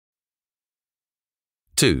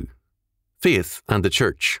2. Faith and the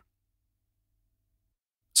Church.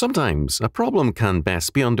 Sometimes a problem can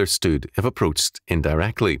best be understood if approached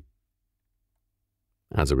indirectly.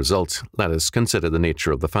 As a result, let us consider the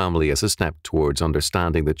nature of the family as a step towards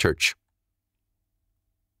understanding the Church.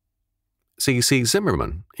 C.C.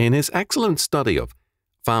 Zimmerman, in his excellent study of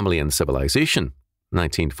Family and Civilization,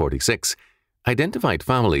 1946, identified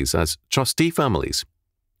families as trustee families,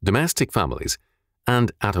 domestic families,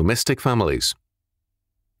 and atomistic families.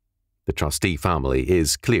 The trustee family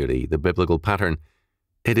is clearly the biblical pattern.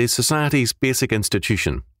 It is society's basic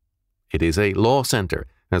institution. It is a law center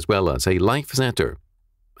as well as a life center,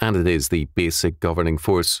 and it is the basic governing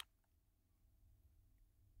force.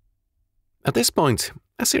 At this point,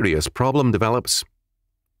 a serious problem develops.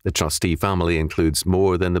 The trustee family includes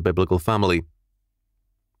more than the biblical family.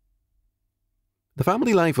 The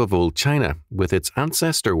family life of old China, with its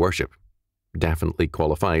ancestor worship, definitely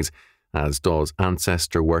qualifies, as does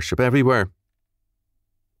ancestor worship everywhere.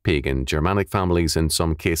 Pagan Germanic families in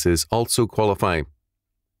some cases also qualify.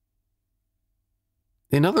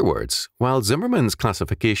 In other words, while Zimmerman's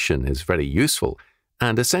classification is very useful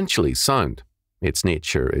and essentially sound, its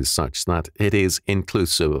nature is such that it is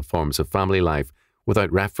inclusive of forms of family life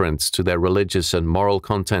without reference to their religious and moral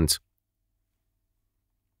content.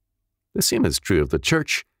 The same is true of the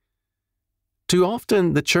Church. Too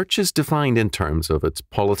often, the Church is defined in terms of its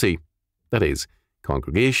polity, that is,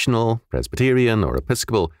 congregational, Presbyterian, or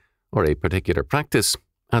Episcopal, or a particular practice,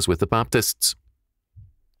 as with the Baptists.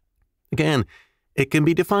 Again, it can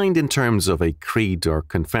be defined in terms of a creed or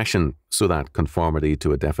confession, so that conformity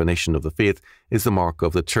to a definition of the faith is the mark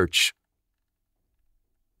of the Church.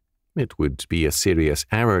 It would be a serious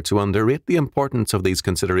error to underrate the importance of these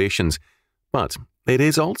considerations, but it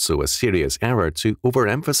is also a serious error to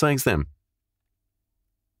overemphasize them.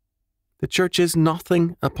 The Church is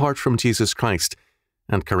nothing apart from Jesus Christ,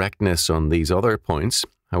 and correctness on these other points,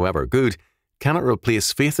 however good, cannot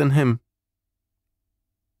replace faith in Him.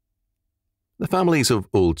 The families of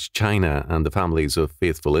old China and the families of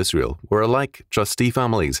faithful Israel were alike trustee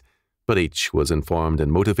families, but each was informed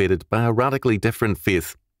and motivated by a radically different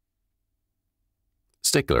faith.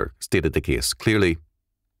 Stickler stated the case clearly.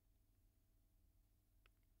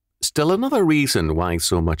 Still another reason why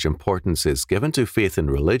so much importance is given to faith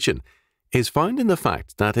in religion is found in the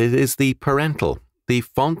fact that it is the parental, the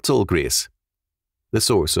fontal grace, the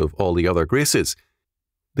source of all the other graces,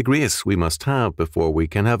 the grace we must have before we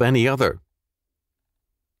can have any other.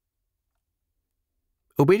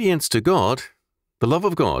 Obedience to God, the love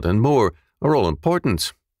of God, and more are all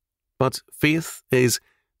important, but faith is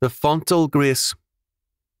the fontal grace.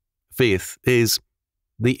 Faith is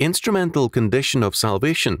the instrumental condition of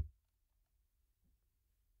salvation.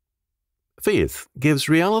 Faith gives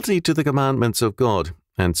reality to the commandments of God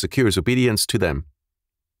and secures obedience to them.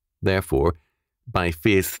 Therefore, by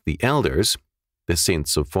faith the elders, the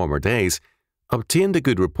saints of former days, obtained a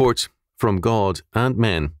good report from God and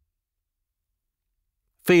men.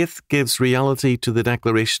 Faith gives reality to the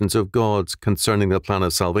declarations of God concerning the plan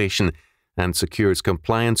of salvation and secures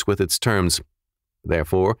compliance with its terms.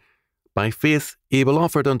 Therefore, by faith Abel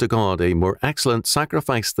offered unto God a more excellent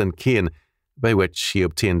sacrifice than Cain, by which he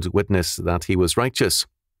obtained witness that he was righteous,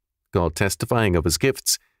 God testifying of his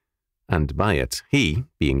gifts, and by it he,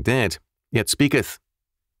 being dead, yet speaketh.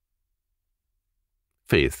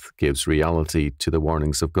 Faith gives reality to the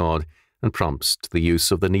warnings of God and prompts to the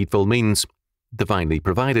use of the needful means, divinely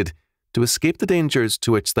provided, to escape the dangers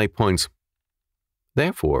to which they point.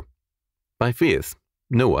 Therefore, by faith,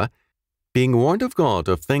 Noah, being warned of God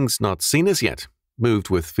of things not seen as yet, moved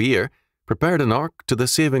with fear, prepared an ark to the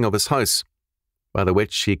saving of his house, by the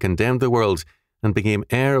which he condemned the world, and became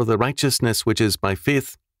heir of the righteousness which is by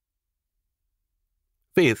faith.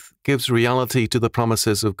 Faith gives reality to the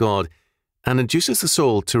promises of God, and induces the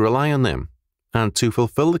soul to rely on them, and to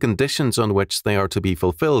fulfill the conditions on which they are to be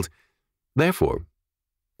fulfilled. Therefore,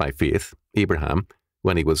 by faith, Abraham,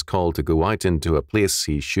 when he was called to go out into a place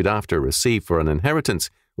he should after receive for an inheritance,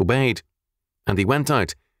 obeyed, and he went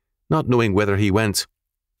out, not knowing whither he went.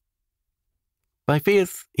 By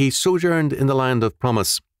faith he sojourned in the land of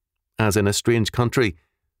promise, as in a strange country,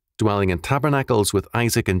 dwelling in tabernacles with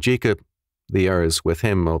Isaac and Jacob, the heirs with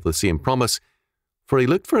him of the same promise, for he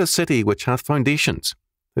looked for a city which hath foundations,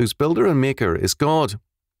 whose builder and maker is God.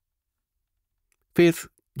 Faith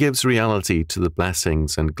gives reality to the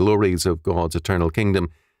blessings and glories of God's eternal kingdom,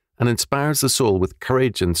 and inspires the soul with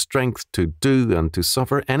courage and strength to do and to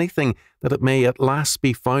suffer anything that it may at last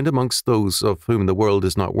be found amongst those of whom the world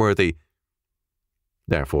is not worthy.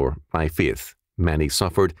 Therefore, by faith, many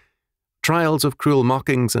suffered trials of cruel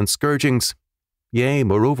mockings and scourgings, yea,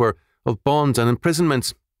 moreover, of bonds and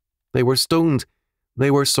imprisonments. They were stoned,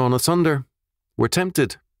 they were sawn asunder, were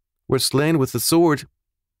tempted, were slain with the sword.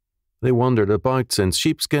 They wandered about in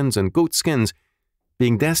sheepskins and goatskins,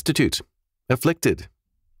 being destitute, afflicted,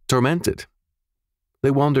 tormented.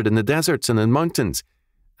 They wandered in the deserts and in mountains,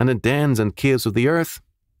 and in dens and caves of the earth.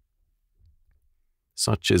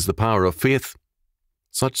 Such is the power of faith.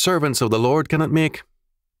 Such servants of the Lord can it make.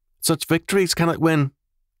 Such victories can it win.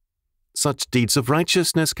 Such deeds of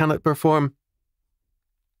righteousness can it perform.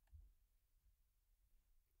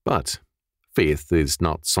 But faith is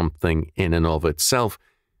not something in and of itself,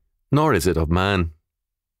 nor is it of man.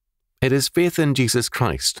 It is faith in Jesus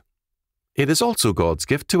Christ. It is also God's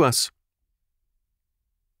gift to us.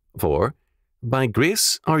 For, by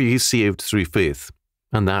grace are ye saved through faith,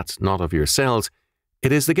 and that not of yourselves,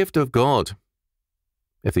 it is the gift of God.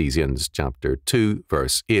 Ephesians chapter 2,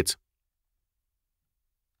 verse 8.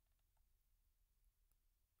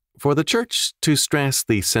 For the Church to stress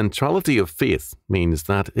the centrality of faith means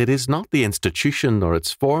that it is not the institution or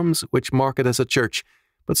its forms which mark it as a church,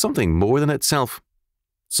 but something more than itself,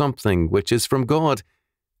 something which is from God,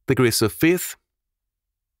 the grace of faith.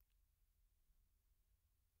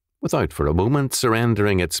 Without for a moment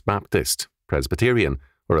surrendering its Baptist, Presbyterian,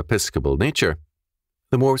 or Episcopal nature,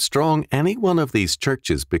 the more strong any one of these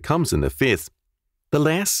churches becomes in the faith, the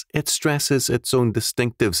less it stresses its own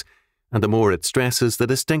distinctives, and the more it stresses the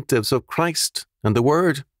distinctives of Christ and the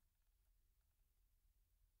Word.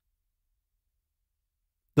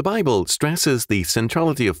 The Bible stresses the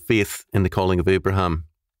centrality of faith in the calling of Abraham.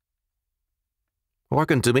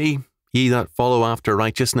 Hearken to me, ye that follow after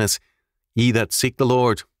righteousness, ye that seek the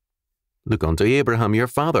Lord. Look unto Abraham your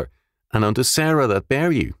father, and unto Sarah that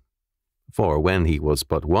bare you. For when he was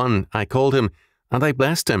but one, I called him, and I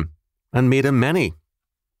blessed him, and made him many.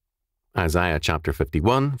 Isaiah chapter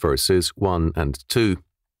 51, verses 1 and 2.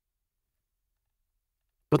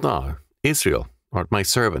 But thou, Israel, art my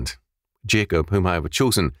servant, Jacob whom I have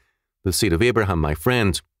chosen, the seed of Abraham my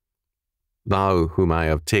friend. Thou whom I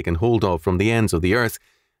have taken hold of from the ends of the earth,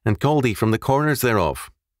 and called thee from the corners thereof,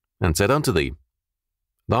 and said unto thee,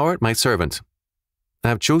 Thou art my servant. I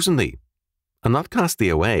have chosen thee, and not cast thee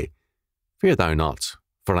away. Fear thou not,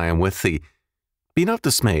 for I am with thee. Be not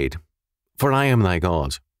dismayed, for I am thy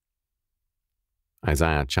God.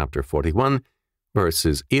 Isaiah chapter 41,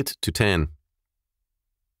 verses 8 to 10.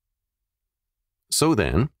 So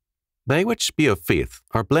then, they which be of faith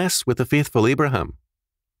are blessed with the faithful Abraham.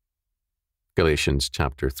 Galatians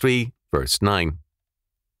chapter 3, verse 9.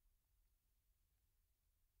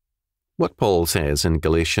 What Paul says in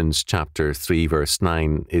Galatians chapter 3, verse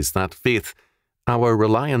 9 is that faith, our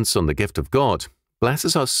reliance on the gift of God,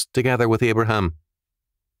 blesses us together with Abraham.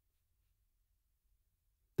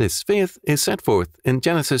 This faith is set forth in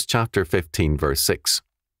Genesis chapter 15, verse 6.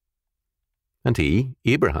 And he,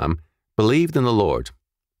 Abraham, believed in the Lord,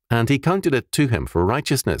 and he counted it to him for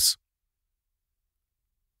righteousness.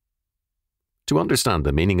 To understand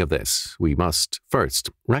the meaning of this, we must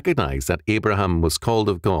first recognize that Abraham was called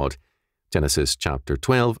of God, Genesis chapter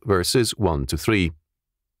 12, verses 1 to 3.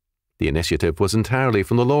 The initiative was entirely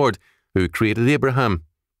from the Lord, who created Abraham,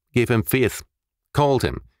 gave him faith, called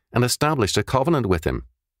him, and established a covenant with him.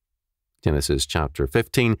 Genesis chapter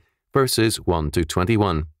 15, verses 1 to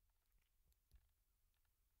 21.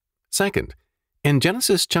 Second, in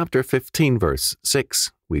Genesis chapter 15, verse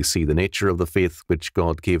 6, we see the nature of the faith which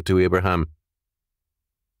God gave to Abraham.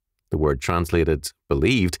 The word translated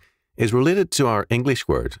believed is related to our English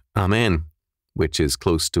word, amen, which is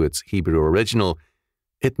close to its Hebrew original.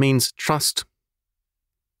 It means trust.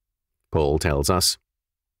 Paul tells us,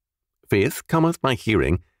 Faith cometh by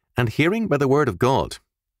hearing, and hearing by the word of God.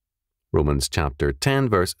 Romans chapter 10,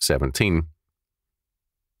 verse 17.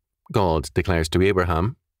 God declares to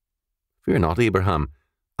Abraham, Fear not, Abraham,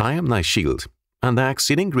 I am thy shield, and thy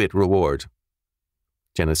exceeding great reward.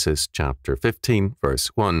 Genesis chapter 15, verse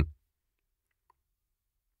 1.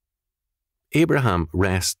 Abraham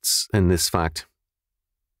rests in this fact,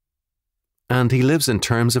 and he lives in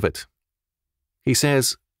terms of it. He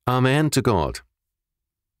says, Amen to God.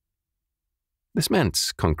 This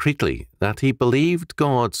meant, concretely, that he believed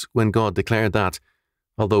God when God declared that,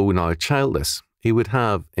 although now childless, he would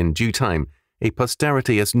have, in due time, a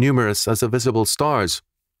posterity as numerous as the visible stars.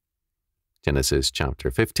 Genesis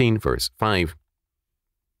chapter 15, verse 5.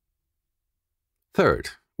 Third,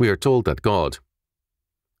 we are told that God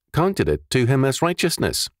counted it to him as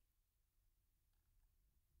righteousness.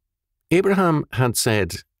 Abraham had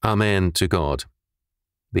said, Amen to God.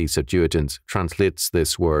 The Septuagint translates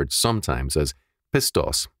this word sometimes as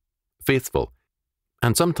pistos, faithful,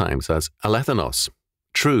 and sometimes as alethanos,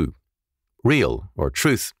 true, real, or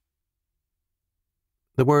truth.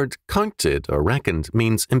 The word counted or reckoned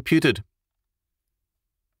means imputed.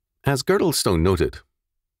 As Girdlestone noted,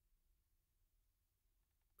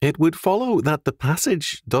 it would follow that the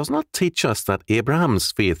passage does not teach us that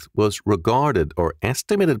Abraham's faith was regarded or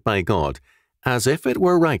estimated by God as if it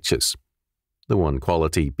were righteous, the one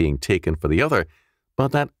quality being taken for the other,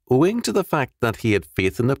 but that owing to the fact that he had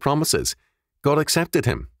faith in the promises, God accepted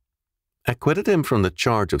him, acquitted him from the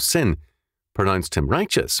charge of sin, pronounced him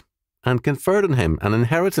righteous, and conferred on him an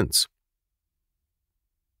inheritance.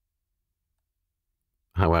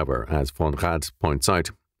 However, as von Rad points out,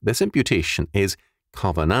 this imputation is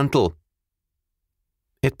covenantal.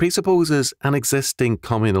 It presupposes an existing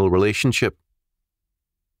communal relationship.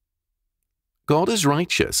 God is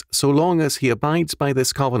righteous so long as he abides by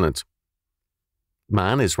this covenant.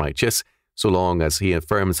 Man is righteous so long as he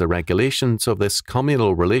affirms the regulations of this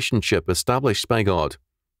communal relationship established by God,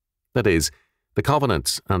 that is, the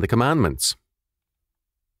covenant and the commandments.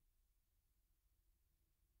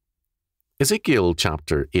 Ezekiel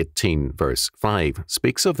chapter 18 verse 5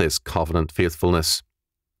 speaks of this covenant faithfulness.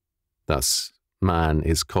 Thus, man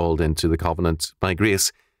is called into the covenant by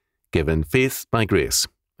grace, given faith by grace,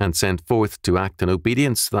 and sent forth to act in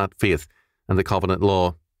obedience to that faith and the covenant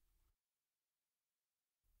law.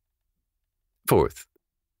 Fourth,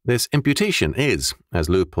 this imputation is, as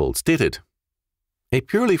Leupold stated, a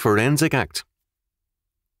purely forensic act.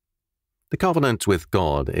 The covenant with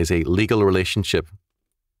God is a legal relationship.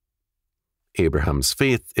 Abraham's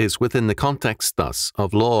faith is within the context, thus,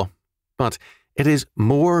 of law, but it is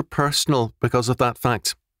more personal because of that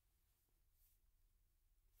fact.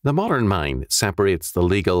 The modern mind separates the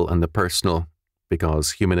legal and the personal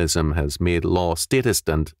because humanism has made law statist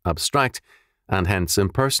and abstract, and hence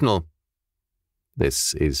impersonal.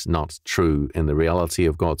 This is not true in the reality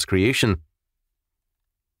of God's creation.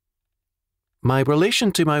 My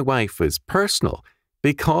relation to my wife is personal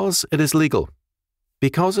because it is legal,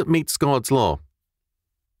 because it meets God's law.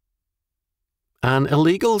 An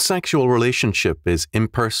illegal sexual relationship is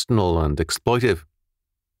impersonal and exploitive.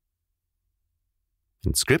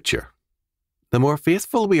 In Scripture, the more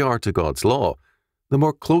faithful we are to God's law, the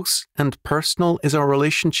more close and personal is our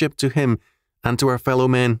relationship to Him and to our fellow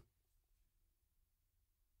men.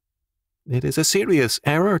 It is a serious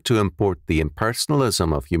error to import the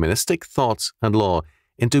impersonalism of humanistic thought and law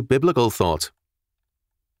into biblical thought.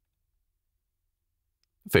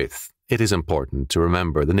 Fifth, it is important to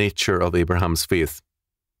remember the nature of Abraham's faith.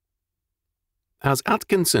 As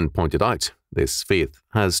Atkinson pointed out, this faith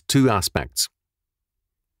has two aspects.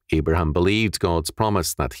 Abraham believed God's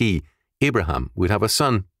promise that he, Abraham, would have a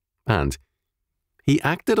son, and he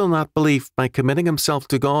acted on that belief by committing himself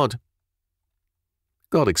to God.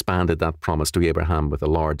 God expanded that promise to Abraham with a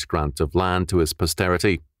large grant of land to his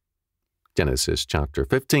posterity. Genesis chapter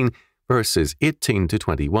 15, verses 18 to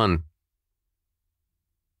 21.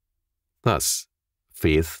 Thus,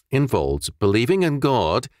 faith involves believing in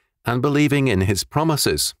God and believing in His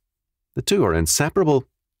promises. The two are inseparable.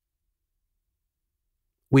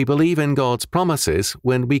 We believe in God's promises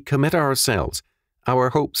when we commit ourselves,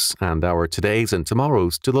 our hopes, and our todays and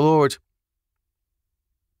tomorrows to the Lord.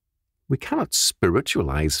 We cannot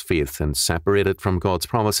spiritualize faith and separate it from God's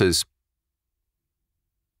promises.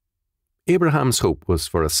 Abraham's hope was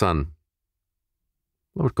for a son.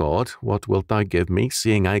 Lord God, what wilt thou give me,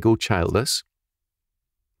 seeing I go childless?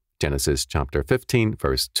 Genesis chapter 15,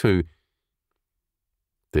 verse 2.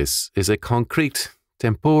 This is a concrete,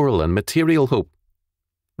 temporal, and material hope,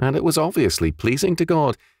 and it was obviously pleasing to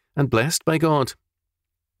God and blessed by God.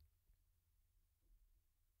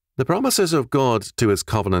 The promises of God to His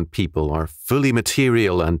covenant people are fully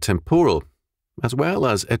material and temporal, as well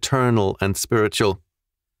as eternal and spiritual.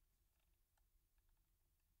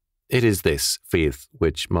 It is this faith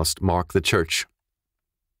which must mark the Church.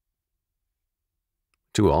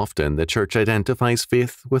 Too often, the Church identifies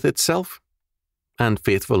faith with itself, and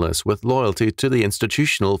faithfulness with loyalty to the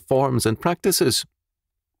institutional forms and practices.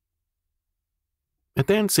 It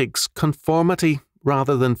then seeks conformity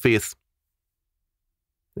rather than faith.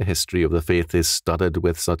 The history of the faith is studded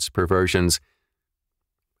with such perversions.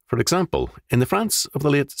 For example, in the France of the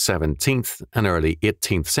late 17th and early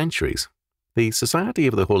 18th centuries, the Society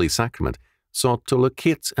of the Holy Sacrament sought to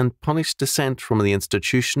locate and punish dissent from the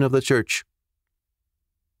institution of the Church.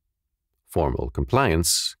 Formal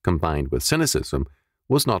compliance, combined with cynicism,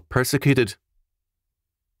 was not persecuted.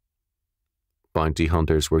 Bounty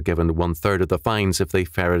hunters were given 1/3 of the fines if they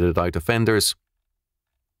ferreted out offenders.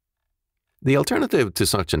 The alternative to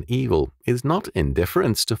such an evil is not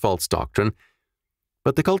indifference to false doctrine,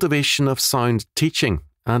 but the cultivation of sound teaching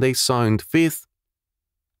and a sound faith.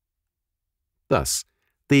 Thus,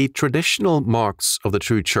 The traditional marks of the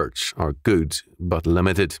true church are good but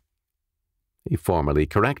limited. A formally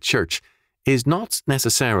correct church is not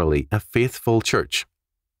necessarily a faithful church.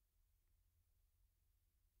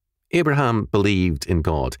 Abraham believed in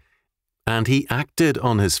God, and he acted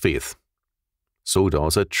on his faith. So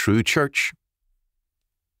does a true church